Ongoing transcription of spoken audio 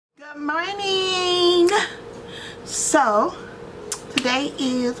Good morning. So today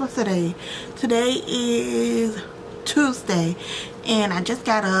is, what's today? Today is Tuesday and I just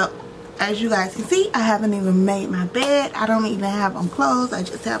got up. As you guys can see, I haven't even made my bed. I don't even have on clothes. I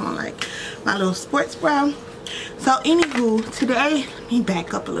just have on like my little sports bra. So anywho, today, let me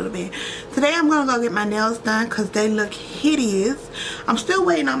back up a little bit. Today I'm gonna go get my nails done because they look hideous. I'm still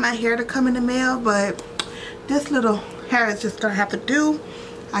waiting on my hair to come in the mail, but this little hair is just gonna have to do.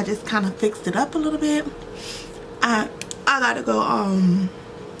 I just kind of fixed it up a little bit. I gotta go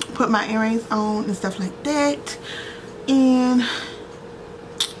put my earrings on and stuff like that. And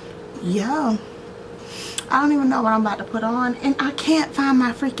yeah, I don't even know what I'm about to put on, and I can't find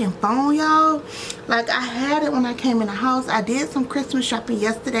my freaking phone, y'all. Like, I had it when I came in the house. I did some Christmas shopping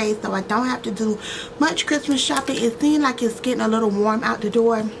yesterday, so I don't have to do much Christmas shopping. It seems like it's getting a little warm out the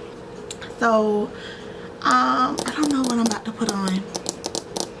door, so I don't know what I'm about to put on.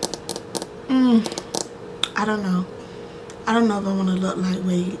 I don't know. I don't know if I want to look like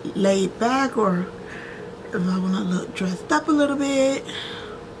laid back or if I want to look dressed up a little bit.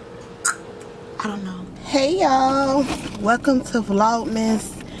 I don't know. Hey y'all, welcome to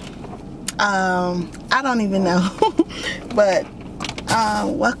Vlogmas. I don't even know, but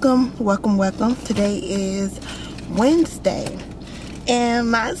welcome. Today is Wednesday and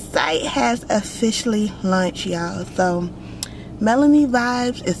my site has officially launched, y'all. So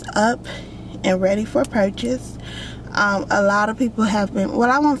MELANIN.VIBEZZ is up and ready for purchase. A lot of people have been, well,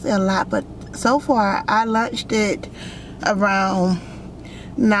 I won't say a lot, but so far I launched it around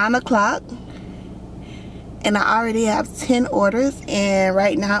 9 o'clock. And I already have 10 orders, and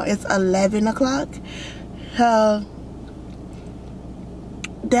right now it's 11 o'clock. That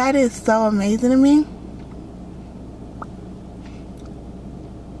is so amazing to me.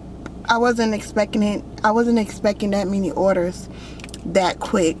 I wasn't expecting it. I wasn't expecting that many orders that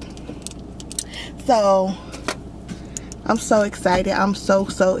quick. So I'm so excited. I'm so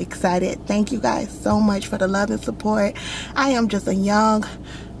excited. Thank you guys so much for the love and support. I am just a young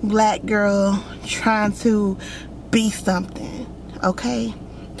black girl trying to be something, okay?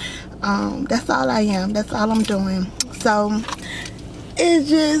 That's all I am. That's all I'm doing. So it's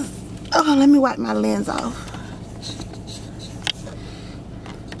just, oh, let me wipe my lens off.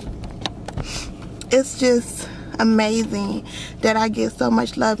 It's just amazing that I get so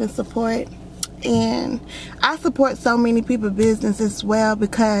much love and support. And I support so many people's business as well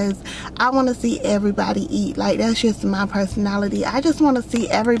because I want to see everybody eat. Like, that's just my personality. I just want to see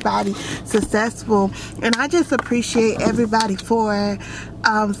everybody successful, and I just appreciate everybody for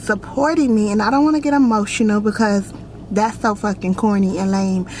supporting me. And I don't want to get emotional because that's so fucking corny and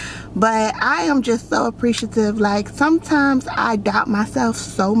lame, but I am just so appreciative. Like, sometimes I doubt myself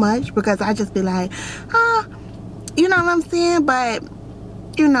so much because I just be like, you know what I'm saying? But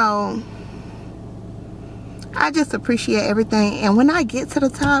you know, I just appreciate everything. And when I get to the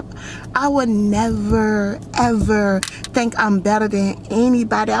top, I would never ever think I'm better than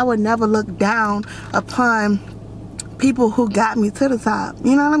anybody. I would never look down upon people who got me to the top.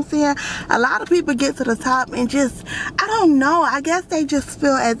 You know what I'm saying? A lot of people get to the top and just, I don't know, I guess they just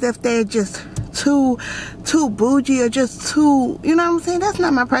feel as if they're just too bougie or just too, you know what I'm saying? That's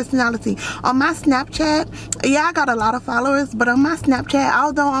not my personality. On my Snapchat, yeah, I got a lot of followers, but on my Snapchat,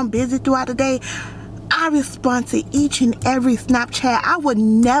 although I'm busy throughout the day, I respond to each and every Snapchat. I would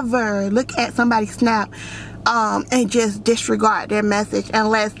never look at somebody's snap and just disregard their message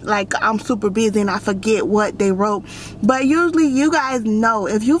unless, like, I'm super busy and I forget what they wrote. But usually you guys know,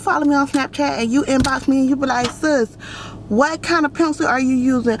 if you follow me on Snapchat and you inbox me and you be like, sis, what kind of pencil are you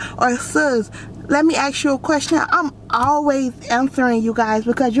using? Or, sis, let me ask you a question. I'm always answering you guys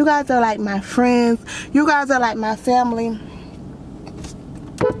because you guys are like my friends. You guys are like my family.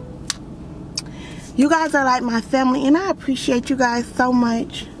 You guys are like my family, and I appreciate you guys so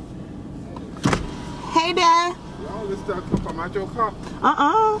much. Hey, Dad. This stuff come from out your car?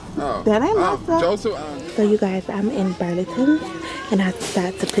 Oh, that ain't my stuff. Joseph, So you guys, I'm in Burlington, and I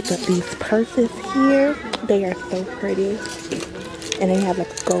decided to pick up these purses here. They are so pretty, and they have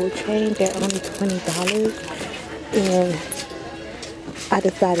like a gold chain. They're only $20, and I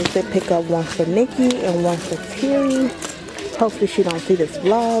decided to pick up one for Nikki and one for Terry. Hopefully she don't see this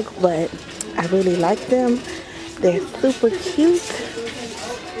vlog, but I really like them. They're super cute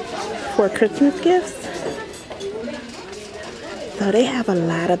for Christmas gifts. So they have a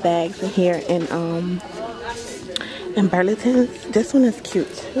lot of bags in here in Burlington. This one is cute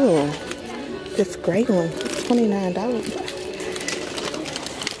too. This gray one, $29.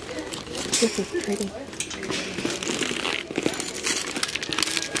 This is pretty.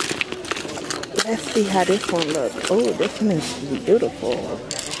 Let's see how this one looks. Oh, this one is beautiful.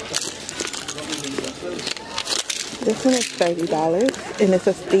 This one is $30 and it's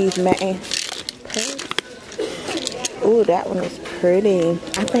a Steve Madden purse. Ooh, that one is pretty.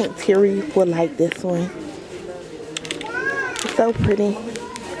 I think Terry would like this one. It's so pretty.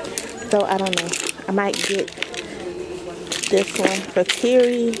 So I don't know. I might get this one for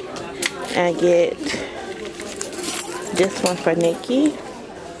Terry and get this one for Nikki.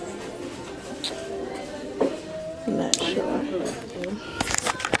 I'm not sure.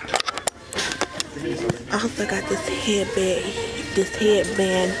 I also got this headband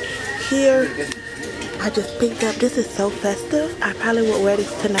here. I just picked up. This is so festive. I probably would wear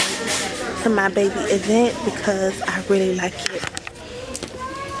this tonight to my baby event because I really like it.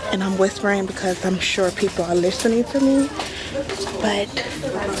 And I'm whispering because I'm sure people are listening to me. But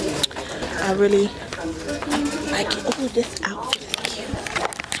I really like it. Oh, this outfit is cute.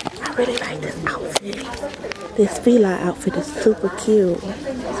 I really like this outfit. This Fila outfit is super cute.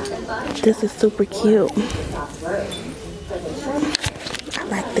 This is super cute. I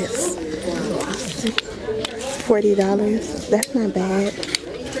like this. $40. That's not bad.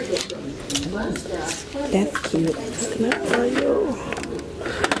 That's cute. Let me show you.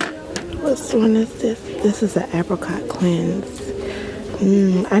 What one is this? This is an apricot cleanse.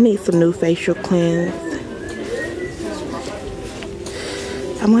 I need some new facial cleanse.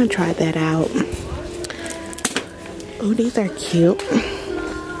 I'm gonna try that out. Oh, these are cute.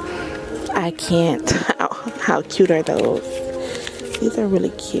 I can't. How cute are those? These are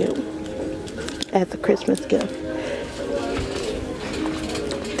really cute. As a Christmas gift.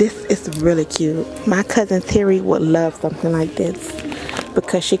 This is really cute. My cousin Terry would love something like this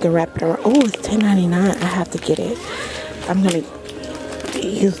because she can wrap it around. Oh, it's $10.99. I have to get it. I'm gonna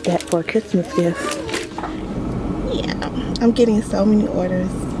use that for a Christmas gift. Yeah, I'm getting so many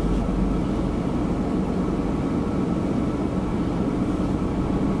orders.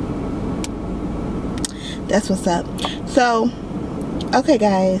 That's what's up. So, okay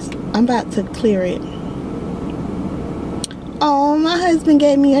guys, I'm about to clear it. Oh, my husband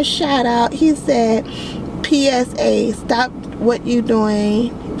gave me a shout out. He said, PSA, stop what you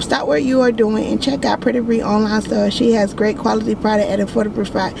doing. Stop what you are doing and check out Pretty Bree online store. She has great quality product at affordable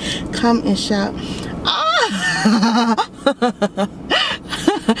price. Come and shop. Ah!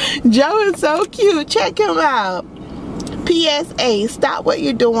 Joe is so cute. Check him out. PSA, stop what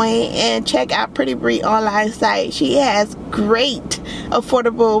you're doing and check out Pretty Bree online site. She has great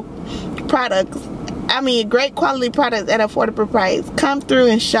affordable products. I mean, great quality products at affordable price. Come through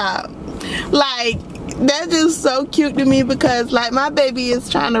and shop. Like, that's just so cute to me because, like, my baby is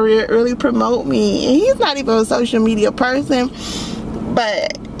trying to really promote me. And he's not even a social media person.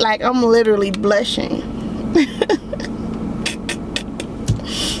 But, like, I'm literally blushing.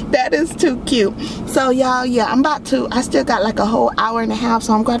 That is too cute. So, y'all, yeah, I'm about to, I still got like a whole hour and a half.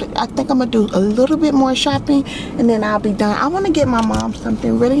 So, I think I'm going to do a little bit more shopping. And then I'll be done. I want to get my mom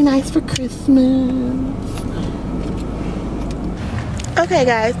something really nice for Christmas. Okay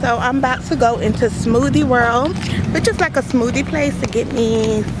guys, so I'm about to go into Smoothie World, which is like a smoothie place to get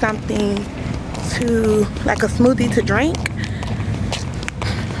me something to, like a smoothie to drink,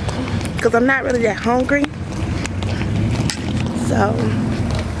 because I'm not really that hungry. So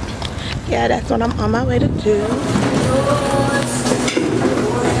yeah, that's what I'm on my way to do.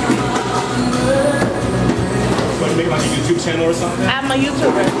 Want to make like a YouTube channel or something? I'm a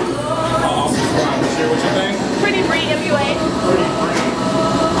YouTuber. I'll subscribe. Share what you think. Pretty Bree MUA. Pretty Bree.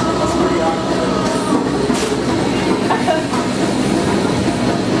 That's pretty awesome.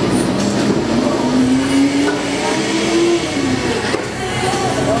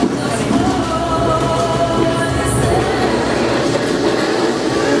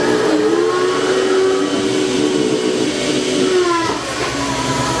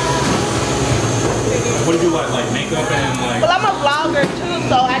 What do you do, like makeup and like? Well, I'm a vlogger too,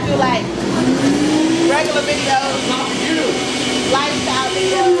 so I do like regular videos, lifestyle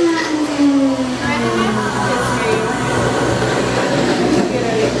videos.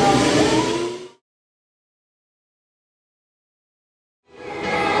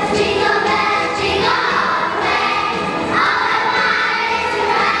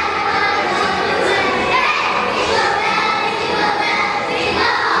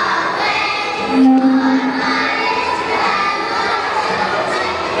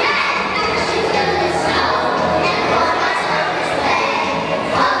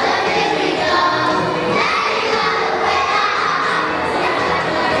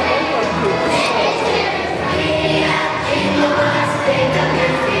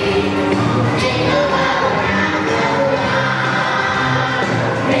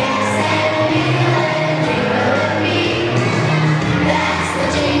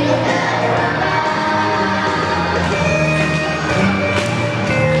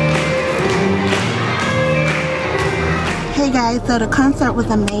 So the concert was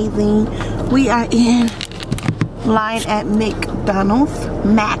amazing. We are in line at McDonald's. It's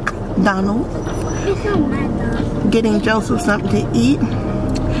not McDonald's. Getting Joseph something to eat.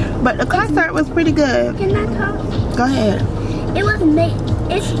 But the concert was pretty good. Can I talk? Go ahead. It was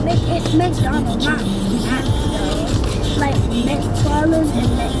it's McDonald's, not McDonald's. Like McFarland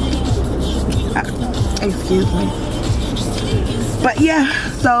and Excuse me. But yeah,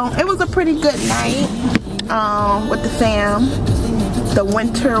 so it was a pretty good night with the fam. The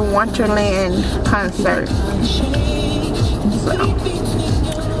Winter Wonderland concert. So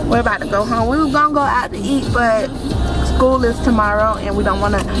we're about to go home. We were gonna go out to eat, but school is tomorrow and we don't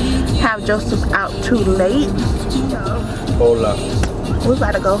want to have Joseph out too late. Hola. We're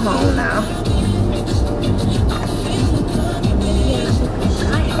about to go home now.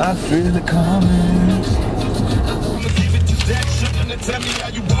 I feel it coming.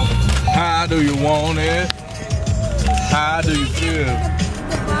 How do you want it? How do you feel?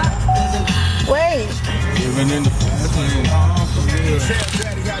 Wait. Living in the fast lane.